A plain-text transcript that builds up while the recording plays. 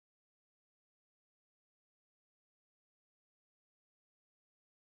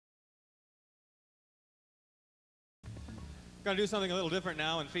Gonna do something a little different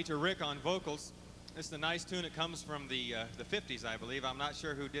now and feature Rick on vocals. This is a nice tune. It comes from the 50s, I believe. I'm not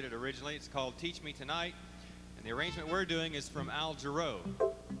sure who did it originally. It's called Teach Me Tonight, and the arrangement we're doing is from Jarreau.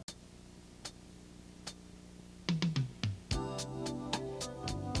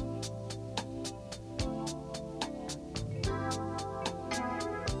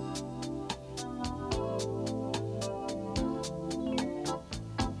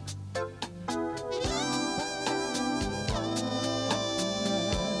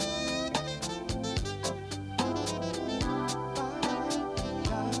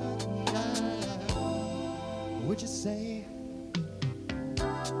 Would you say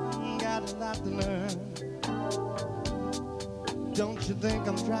got a lot to learn? Don't you think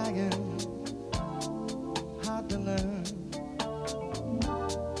I'm trying hard to learn?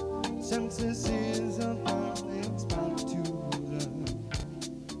 Since this is a perfect spot to learn,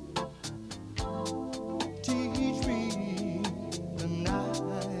 teach me tonight,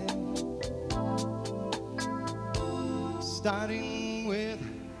 starting with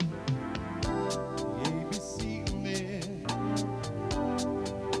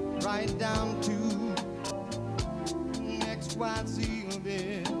right down to X, Y, Z of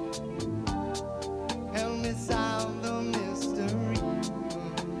it. Help me solve the mystery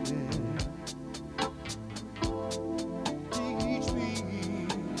of it. Teach me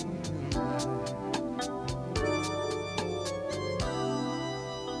tonight.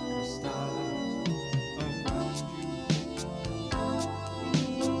 The stars around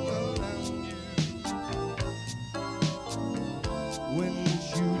you. When the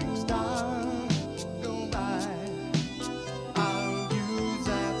shooting stars go by, I'll use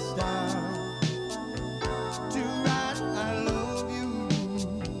that star to write I love you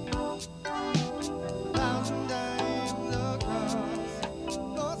 1,000 times across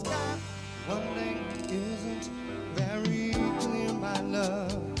the sky. One thing isn't very clear, my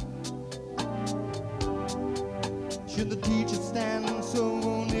love. Should the teacher stand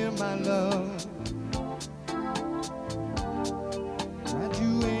so near, my love?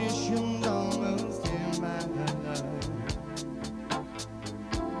 Graduation's almost in my life.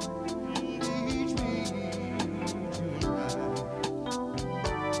 Teach me tonight.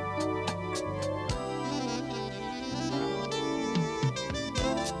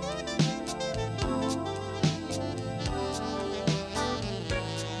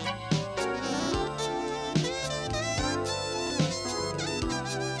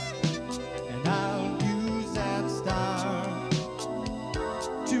 And I'll use that star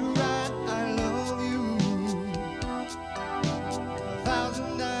to write I love you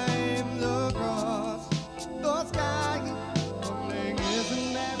 1,000 times across the sky. Something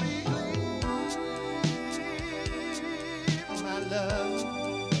isn't very clear, my love.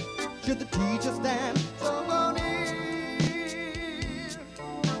 Should the teacher stand so near,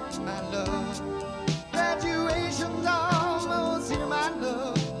 my love? Graduation's almost here, my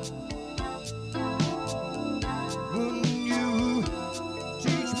love. Wouldn't you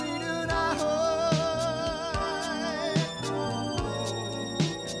teach me tonight?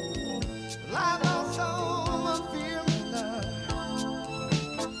 Well, I lost all my fear, my love.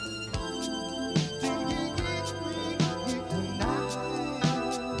 Think you teach me tonight?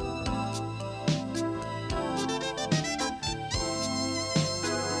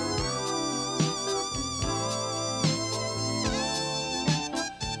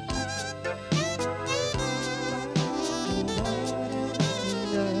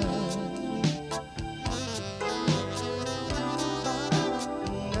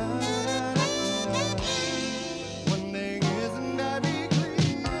 One thing isn't very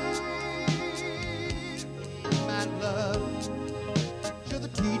clear, my love. Should the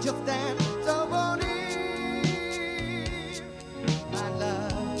teacher stand so near, my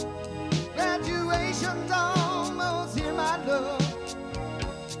love? Graduation's almost here, my love.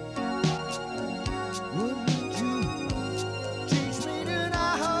 Wouldn't you teach me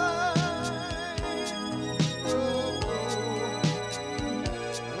tonight? Oh,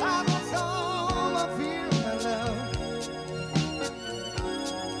 I lost all my fear, my love.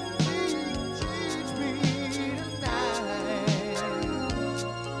 Teach me tonight.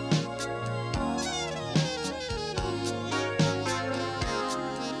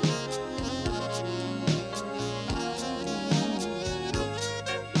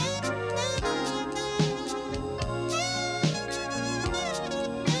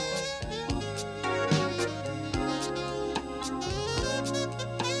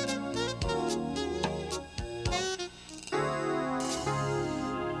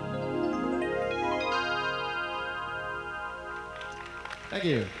 Thank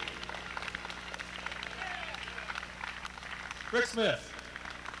you. Rick Smith.